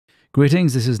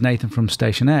Greetings, this is Nathan from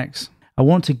Station X. I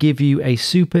want to give you a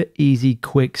super easy,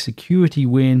 quick security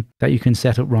win that you can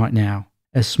set up right now.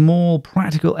 A small,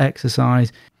 practical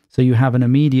exercise so you have an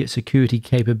immediate security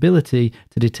capability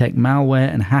to detect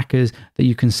malware and hackers that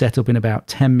you can set up in about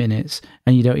 10 minutes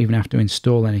and you don't even have to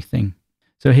install anything.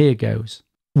 So here goes.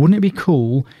 Wouldn't it be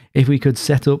cool if we could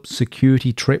set up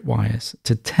security tripwires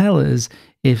to tell us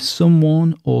if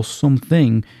someone or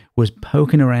something was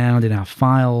poking around in our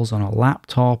files, on our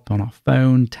laptop, on our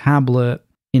phone, tablet,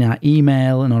 in our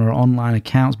email and on our online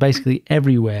accounts, basically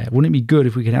everywhere? Wouldn't it be good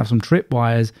if we could have some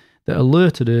tripwires that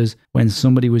alerted us when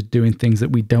somebody was doing things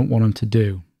that we don't want them to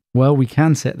do? Well, we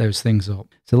can set those things up.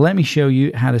 So let me show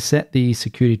you how to set these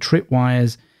security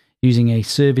tripwires using a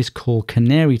service called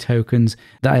Canary tokens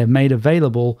that I have made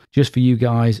available just for you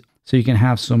guys so you can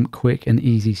have some quick and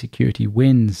easy security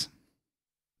wins.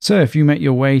 So if you make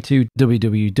your way to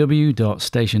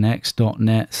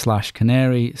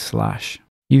www.stationx.net/canary/,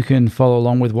 you can follow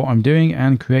along with what I'm doing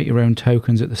and create your own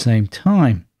tokens at the same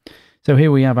time. So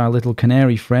here we have our little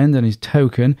canary friend and his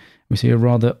token. We see a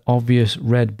rather obvious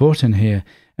red button here,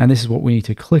 and this is what we need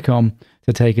to click on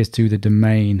to take us to the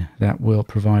domain that will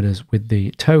provide us with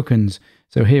the tokens.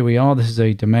 So here we are. This is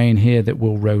a domain here that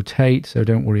will rotate, so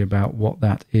don't worry about what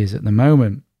that is at the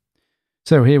moment.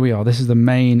 So here we are. This is the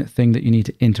main thing that you need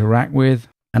to interact with,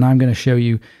 and I'm going to show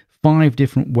you 5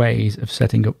 different ways of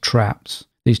setting up traps.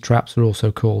 These traps are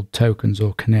also called tokens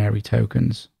or canary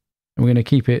tokens. And we're going to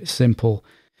keep it simple.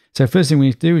 So first thing we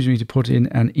need to do is we need to put in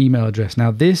an email address.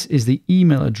 Now this is the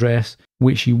email address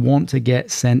which you want to get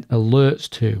sent alerts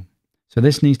to. So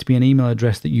this needs to be an email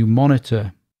address that you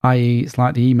monitor, i.e. it's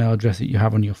like the email address that you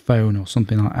have on your phone or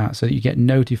something like that, so that you get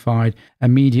notified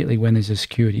immediately when there's a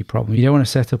security problem. You don't want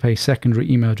to set up a secondary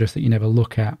email address that you never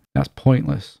look at. That's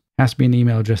pointless. It has to be an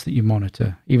email address that you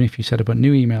monitor. Even if you set up a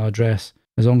new email address,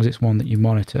 as long as it's one that you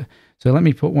monitor. So let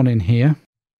me put one in here.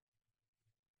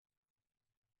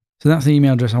 So that's the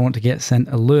email address I want to get sent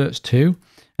alerts to.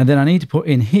 And then I need to put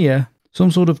in here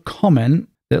some sort of comment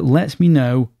that lets me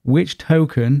know which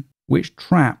token, which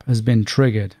trap has been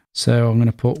triggered. So I'm going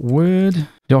to put Word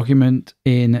document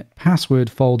in password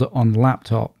folder on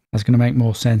laptop. That's going to make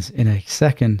more sense in a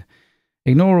second.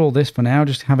 Ignore all this for now.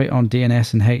 Just have it on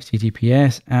DNS and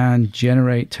HTTPS and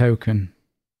generate token.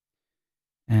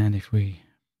 And if we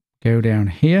go down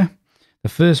here, the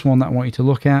first one that I want you to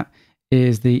look at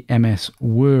is the MS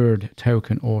Word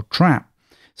token or trap.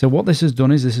 So what this has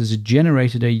done is this has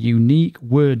generated a unique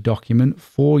Word document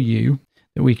for you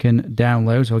that we can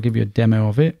download. So I'll give you a demo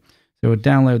of it. So we'll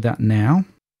download that now.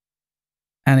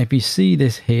 And if you see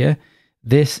this here,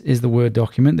 this is the Word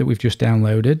document that we've just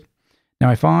downloaded.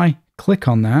 Now if I click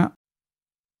on that,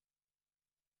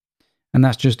 and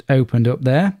that's just opened up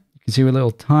there, you can see a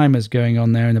little timer's going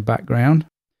on there in the background.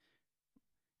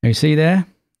 Now you see there,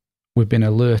 we've been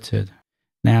alerted.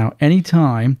 Now,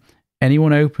 anytime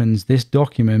anyone opens this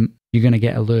document, you're going to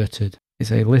get alerted.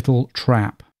 It's a little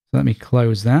trap. So let me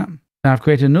close that. Now I've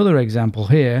created another example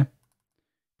here.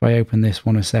 If I open this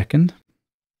one a second,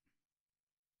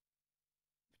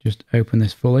 just open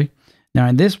this fully. Now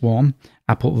in this one,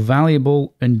 I put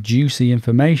valuable and juicy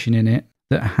information in it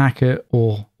that a hacker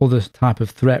or other type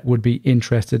of threat would be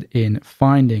interested in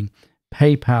finding.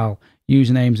 PayPal,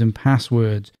 usernames and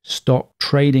passwords, stock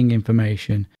trading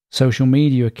information, social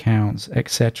media accounts,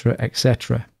 etc.,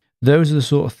 etc. Those are the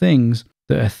sort of things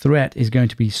that a threat is going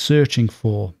to be searching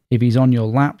for. If he's on your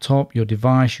laptop, your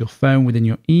device, your phone, within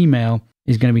your email,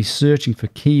 he's going to be searching for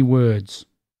keywords.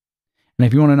 And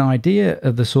if you want an idea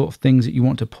of the sort of things that you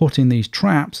want to put in these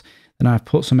traps, then I've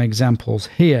put some examples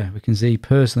here. We can see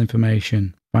personal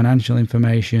information, financial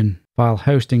information, file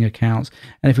hosting accounts.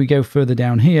 And if we go further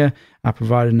down here, I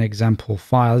provided an example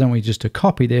file. I don't want you just to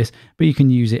copy this, but you can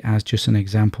use it as just an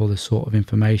example of the sort of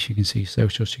information. You can see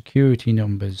social security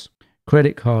numbers,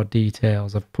 credit card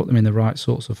details. I've put them in the right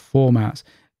sorts of formats,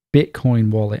 Bitcoin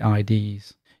wallet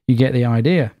IDs. You get the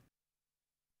idea.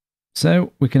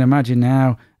 So we can imagine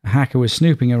now a hacker was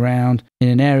snooping around in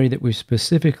an area that we've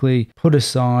specifically put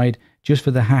aside just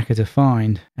for the hacker to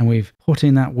find. And we've put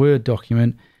in that Word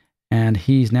document and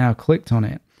he's now clicked on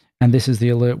it. And this is the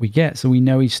alert we get. So we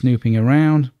know he's snooping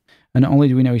around. And not only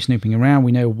do we know he's snooping around,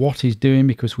 we know what he's doing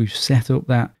because we've set up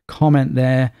that comment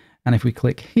there. And if we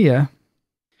click here,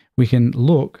 we can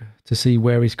look to see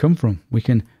where he's come from. We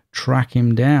can track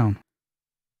him down.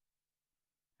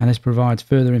 And this provides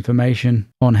further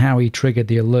information on how he triggered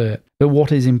the alert. But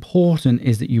what is important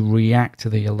is that you react to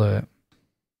the alert.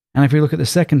 And if we look at the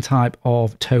second type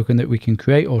of token that we can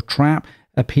create or trap,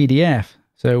 a PDF.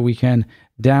 So we can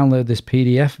download this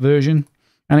PDF version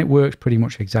and it works pretty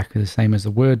much exactly the same as the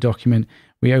Word document.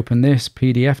 we open this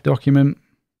PDF document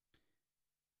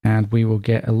and we will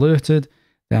get alerted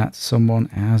that someone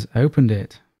has opened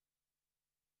it.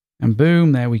 And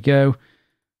boom, there we go.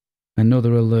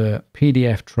 Another alert,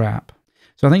 PDF trap.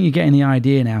 So I think you're getting the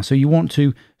idea now. So you want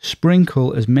to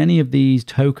sprinkle as many of these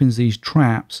tokens, these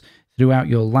traps, throughout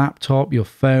your laptop, your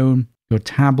phone, your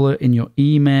tablet, in your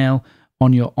email,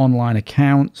 on your online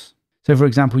accounts. So for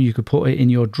example, you could put it in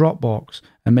your Dropbox,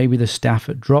 and maybe the staff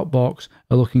at Dropbox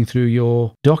are looking through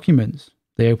your documents.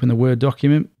 They open the Word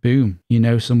document, boom, you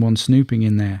know someone's snooping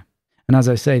in there. And as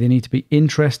I say, they need to be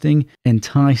interesting,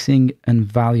 enticing, and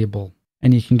valuable.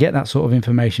 And you can get that sort of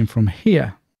information from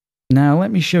here. Now,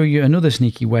 let me show you another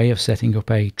sneaky way of setting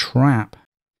up a trap.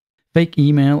 Fake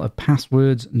email of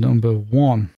passwords number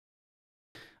 1.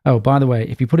 Oh, by the way,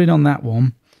 if you put it on that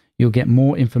one, you'll get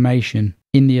more information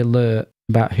in the alert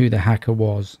about who the hacker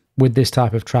was with this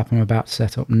type of trap I'm about to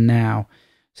set up now.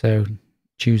 So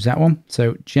choose that one.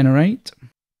 So generate.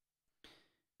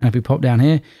 And if we pop down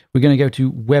here, we're going to go to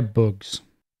web bugs,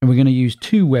 and we're going to use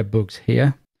 2 web bugs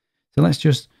here. So let's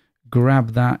just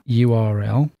grab that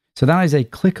URL. So that is a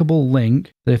clickable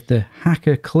link that if the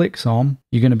hacker clicks on,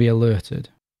 you're going to be alerted.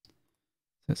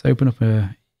 Let's open up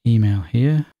an email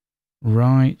here.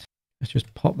 Right. Let's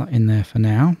just pop that in there for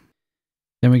now.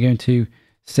 Then we're going to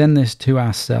send this to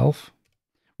ourselves.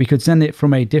 We could send it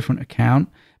from a different account,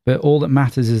 but all that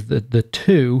matters is that the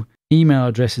 2 email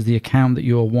address is the account that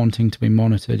you're wanting to be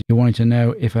monitored. You're wanting to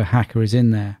know if a hacker is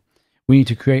in there. We need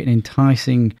to create an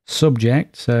enticing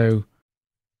subject. So,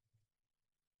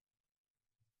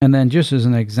 and then just as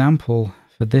an example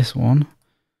for this one,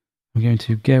 I'm going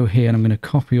to go here and I'm going to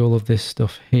copy all of this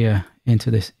stuff here into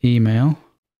this email.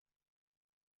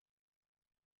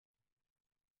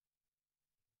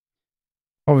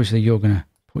 Obviously, you're going to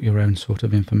put your own sort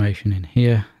of information in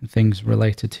here and things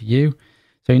related to you.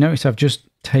 So you notice I've just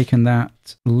taken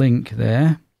that link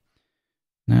there.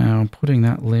 Now I'm putting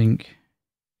that link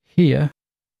here.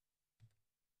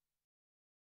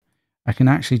 I can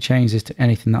actually change this to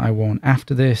anything that I want.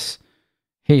 After this,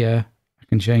 here, I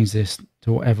can change this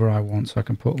to whatever I want. So I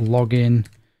can put login,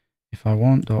 if I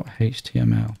want,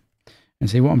 .html. And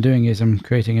see what I'm doing is I'm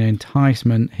creating an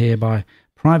enticement here by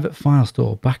private file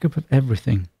store, backup of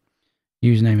everything,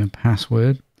 username and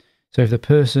password. So if the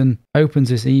person opens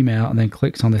this email and then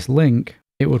clicks on this link,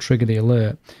 it will trigger the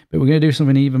alert. But we're going to do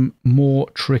something even more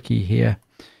tricky here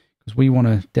because we want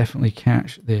to definitely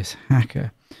catch this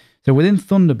hacker. So within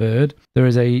Thunderbird, there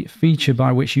is a feature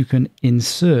by which you can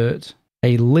insert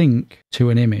a link to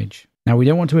an image. Now, we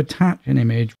don't want to attach an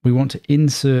image. We want to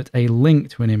insert a link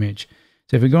to an image.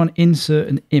 So if we go on insert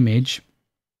an image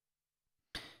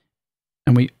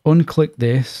and we unclick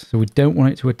this, so we don't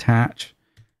want it to attach,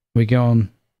 we go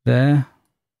on there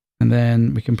and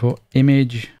then we can put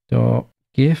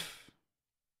image.gif.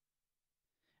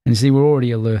 And you see, we're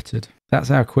already alerted. That's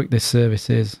how quick this service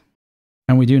is.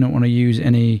 And we do not want to use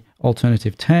any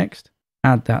alternative text.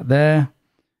 Add that there.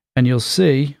 And you'll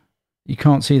see, you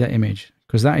can't see that image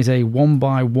because that is a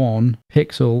 1x1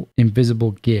 pixel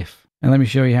invisible GIF. And let me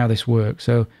show you how this works.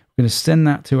 So we're going to send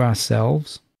that to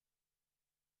ourselves.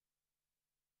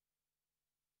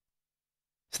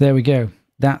 So there we go.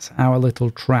 That's our little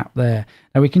trap there.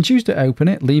 Now we can choose to open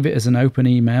it, leave it as an open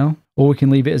email, or we can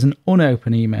leave it as an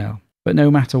unopened email. But no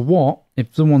matter what,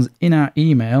 if someone's in our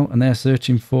email and they're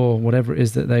searching for whatever it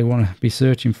is that they want to be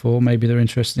searching for, maybe they're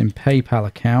interested in PayPal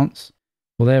accounts,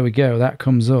 well, there we go. That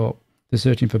comes up. They're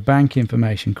searching for bank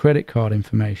information, credit card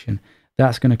information.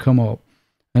 That's going to come up.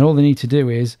 And all they need to do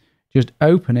is just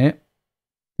open it.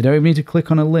 They don't even need to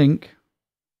click on a link.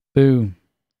 Boom.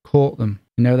 Caught them.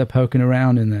 You know they're poking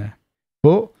around in there.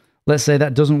 But let's say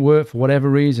that doesn't work for whatever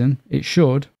reason. It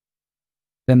should.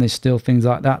 Then there's still things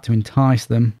like that to entice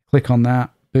them. Click on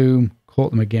that, boom,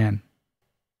 caught them again.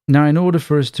 Now, in order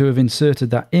for us to have inserted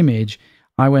that image,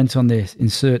 I went on this,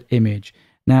 insert image.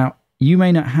 Now, you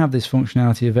may not have this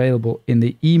functionality available in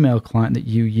the email client that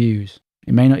you use.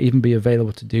 It may not even be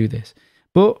available to do this.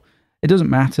 But it doesn't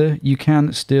matter. You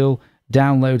can still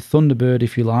download Thunderbird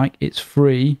if you like. It's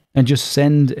free. And just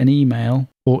send an email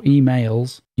or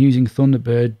emails using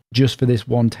Thunderbird just for this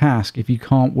one task if you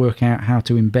can't work out how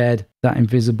to embed that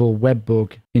invisible web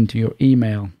bug into your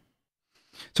email.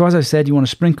 So as I said, you want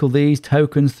to sprinkle these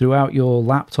tokens throughout your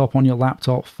laptop, on your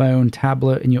laptop, phone,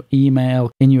 tablet, in your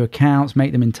email, in your accounts,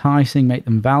 make them enticing, make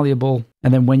them valuable.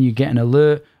 And then when you get an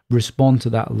alert, respond to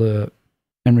that alert.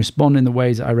 And respond in the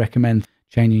ways that I recommend,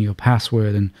 changing your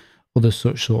password and other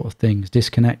such sort of things,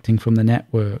 disconnecting from the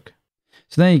network.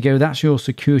 So there you go, that's your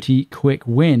security quick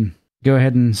win. Go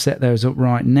ahead and set those up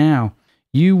right now.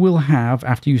 You will have,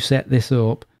 after you set this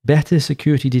up, better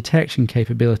security detection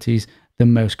capabilities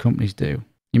than most companies do.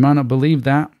 You might not believe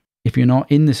that if you're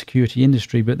not in the security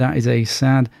industry, but that is a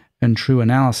sad and true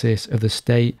analysis of the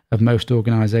state of most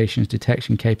organizations'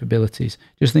 detection capabilities.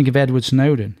 Just think of Edward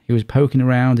Snowden. He was poking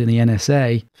around in the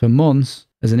NSA for months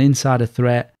as an insider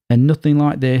threat, and nothing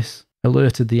like this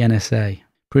alerted the NSA.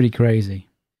 Pretty crazy.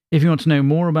 If you want to know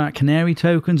more about canary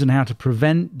tokens and how to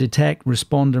prevent, detect,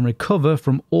 respond, and recover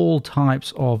from all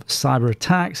types of cyber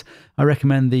attacks, I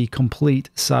recommend the complete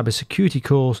cybersecurity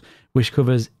course, which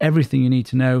covers everything you need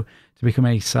to know to become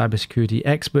a cybersecurity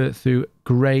expert through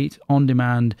great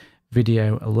on-demand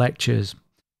video lectures.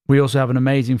 We also have an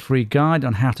amazing free guide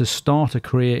on how to start a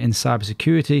career in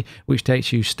cybersecurity, which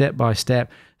takes you step by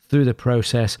step through the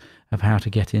process of how to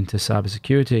get into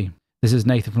cybersecurity. This is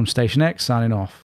Nathan from Station X signing off.